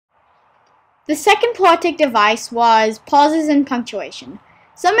The second poetic device was pauses and punctuation.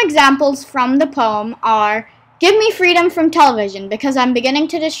 Some examples from the poem are, "Give me freedom from television because I'm beginning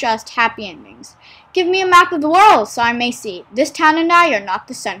to distrust happy endings. Give me a map of the world so I may see. This town and I are not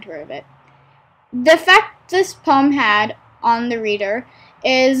the center of it." The effect this poem had on the reader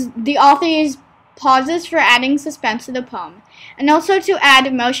is the author's pauses for adding suspense to the poem, and also to add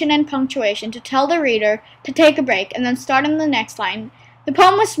emotion and punctuation to tell the reader to take a break and then start on the next line. The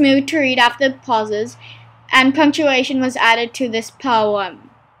poem was smooth to read after the pauses, and punctuation was added to this poem.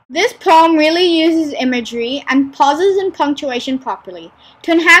 This poem really uses imagery and pauses and punctuation properly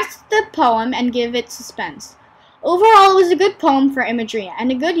to enhance the poem and give it suspense. Overall, it was a good poem for imagery,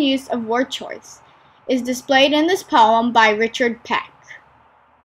 and a good use of word choice is displayed in this poem by Richard Peck.